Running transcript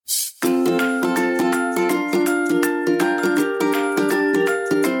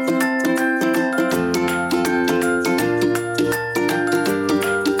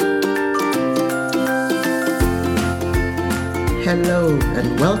Hello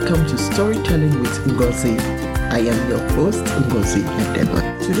and welcome to Storytelling with Ngozi. I am your host, Ngozi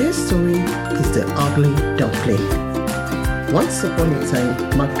Edema. Today's story is The Ugly Duckling. Once upon a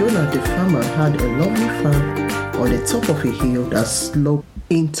time, MacDonald the farmer had a lovely farm on the top of a hill that sloped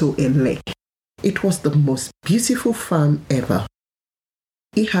into a lake. It was the most beautiful farm ever.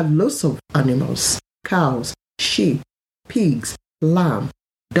 He had lots of animals: cows, sheep, pigs, lamb,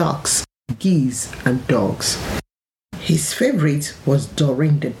 ducks, geese, and dogs. His favorite was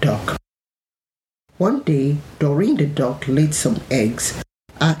Doreen the duck. One day, Doreen the duck laid some eggs.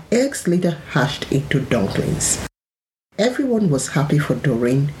 Her eggs later hatched into dumplings. Everyone was happy for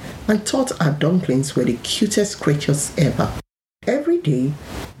Doreen and thought her dumplings were the cutest creatures ever. Every day,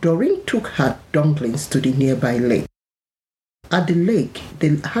 Doreen took her dumplings to the nearby lake. At the lake,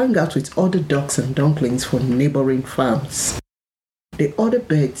 they hung out with other ducks and dumplings from neighboring farms. The other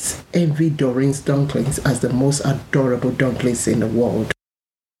birds envied Doreen's dumplings as the most adorable dumplings in the world.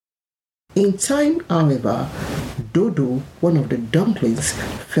 In time, however, Dodo, one of the dumplings,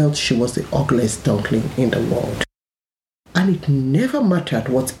 felt she was the ugliest dumpling in the world. And it never mattered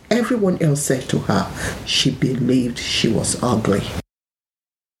what everyone else said to her, she believed she was ugly.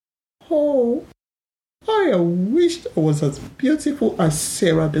 "Oh, I wished I was as beautiful as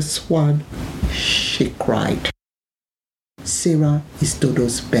Sarah the swan," she cried. Sarah is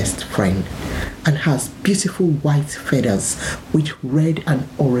Dodo's best friend and has beautiful white feathers with red and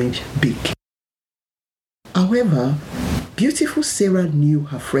orange beak. However, beautiful Sarah knew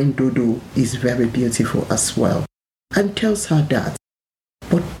her friend Dodo is very beautiful as well and tells her that,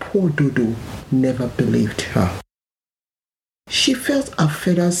 but poor Dodo never believed her. She felt her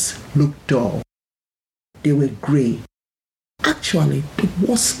feathers looked dull. They were grey. Actually, the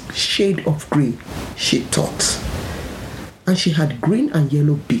worst shade of grey, she thought. And she had green and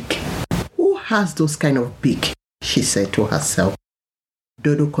yellow beak. Who has those kind of beak? She said to herself.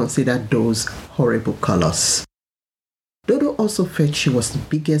 Dodo considered those horrible colors. Dodo also felt she was the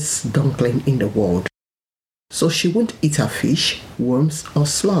biggest dumpling in the world. So she wouldn't eat her fish, worms, or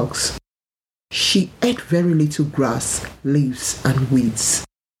slugs. She ate very little grass, leaves, and weeds.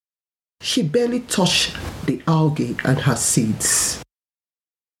 She barely touched the algae and her seeds.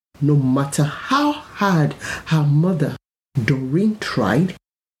 No matter how hard her mother, Doreen, tried,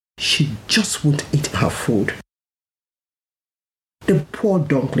 she just wouldn't eat her food. The poor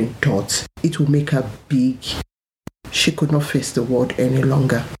dumpling thought it would make her big. She could not face the world any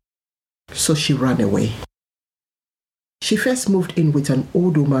longer, so she ran away. She first moved in with an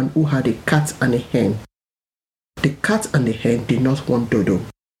old woman who had a cat and a hen. The cat and the hen did not want Dodo,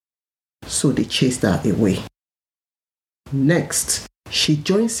 so they chased her away. Next, she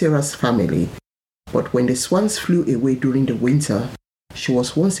joined Sarah's family, but when the swans flew away during the winter, she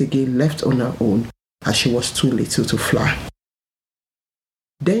was once again left on her own as she was too little to fly.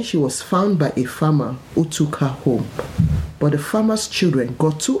 Then she was found by a farmer who took her home, but the farmer's children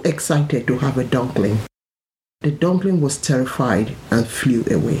got too excited to have a dumpling. The dumpling was terrified and flew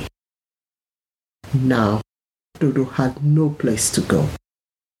away. Now, Dodo had no place to go.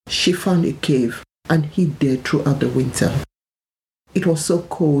 She found a cave and hid there throughout the winter. It was so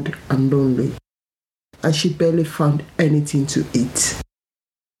cold and lonely, and she barely found anything to eat.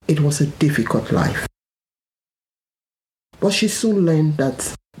 It was a difficult life. But she soon learned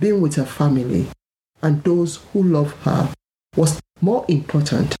that being with her family and those who loved her was more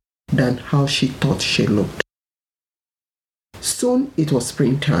important than how she thought she looked. Soon it was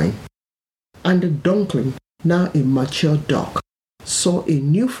springtime, and the dumpling, now a mature duck, saw a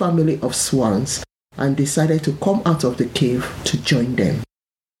new family of swans and decided to come out of the cave to join them.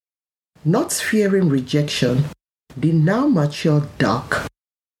 Not fearing rejection, the now mature duck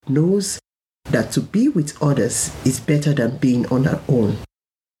knows that to be with others is better than being on her own.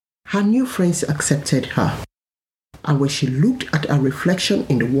 Her new friends accepted her, and when she looked at her reflection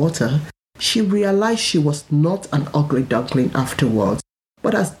in the water, she realized she was not an ugly duckling afterwards,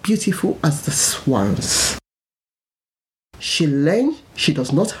 but as beautiful as the swans. She learned she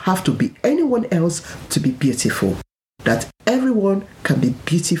does not have to be anyone else to be beautiful, that everyone can be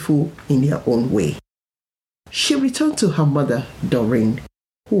beautiful in their own way. She returned to her mother, Doreen,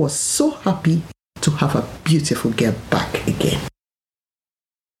 who was so happy to have a beautiful girl back again.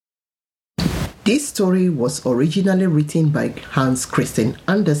 This story was originally written by Hans Christian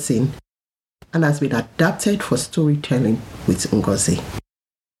Andersen and has been adapted for Storytelling with Ngozi.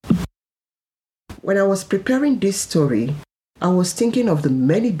 When I was preparing this story, I was thinking of the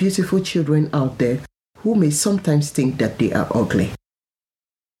many beautiful children out there who may sometimes think that they are ugly.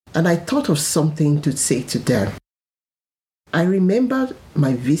 And I thought of something to say to them. I remembered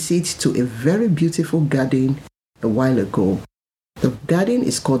my visit to a very beautiful garden a while ago The garden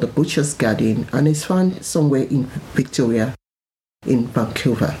is called the Butcher's Garden and is found somewhere in Victoria, in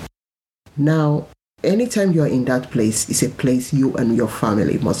Vancouver. Now, anytime you are in that place, it's a place you and your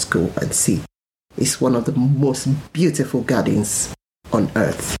family must go and see. It's one of the most beautiful gardens on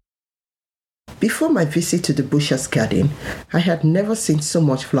earth. Before my visit to the Butcher's Garden, I had never seen so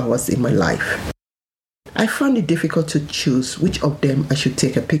much flowers in my life. I found it difficult to choose which of them I should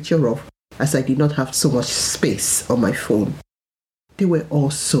take a picture of, as I did not have so much space on my phone. They were all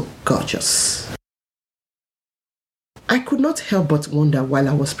so gorgeous. I could not help but wonder while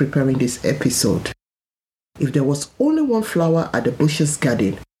I was preparing this episode, if there was only one flower at the Butcher's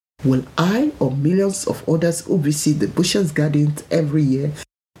Garden, will I or millions of others who visit the Butcher's Garden every year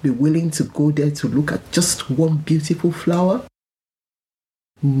be willing to go there to look at just one beautiful flower?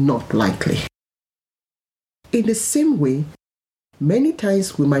 Not likely. In the same way, many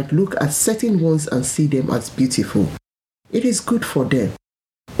times we might look at certain ones and see them as beautiful. It is good for them.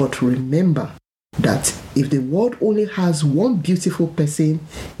 But remember that if the world only has one beautiful person,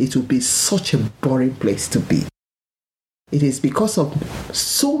 it will be such a boring place to be. It is because of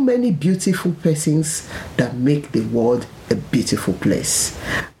so many beautiful persons that make the world a beautiful place.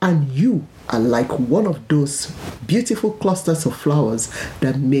 And you are like one of those beautiful clusters of flowers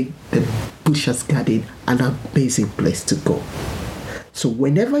that make the Butcher's Garden an amazing place to go. So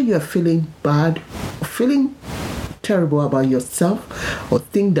whenever you are feeling bad, feeling terrible about yourself, or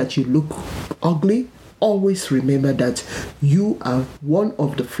think that you look ugly, always remember that you are one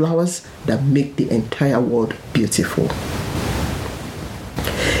of the flowers that make the entire world beautiful.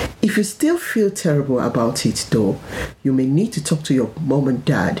 If you still feel terrible about it though, you may need to talk to your mom and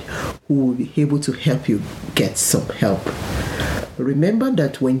dad, who will be able to help you get some help. Remember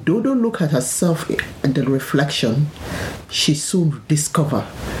that when Dodo looked at herself in the reflection, she soon discovered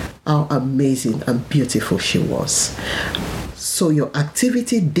how amazing and beautiful she was. So your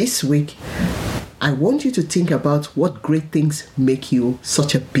activity this week, I want you to think about what great things make you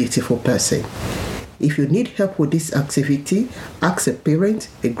such a beautiful person. If you need help with this activity, ask a parent,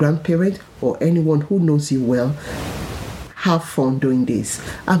 a grandparent, or anyone who knows you well. Have fun doing this.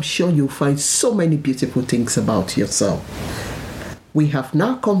 I'm sure you'll find so many beautiful things about yourself. We have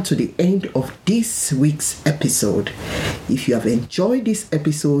now come to the end of this week's episode. If you have enjoyed this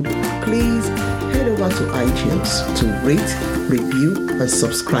episode, please head over to iTunes to rate, review, and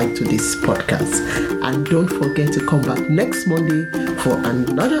subscribe to this podcast. And don't forget to come back next Monday for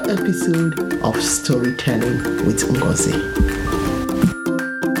another episode of Storytelling with Ngozi.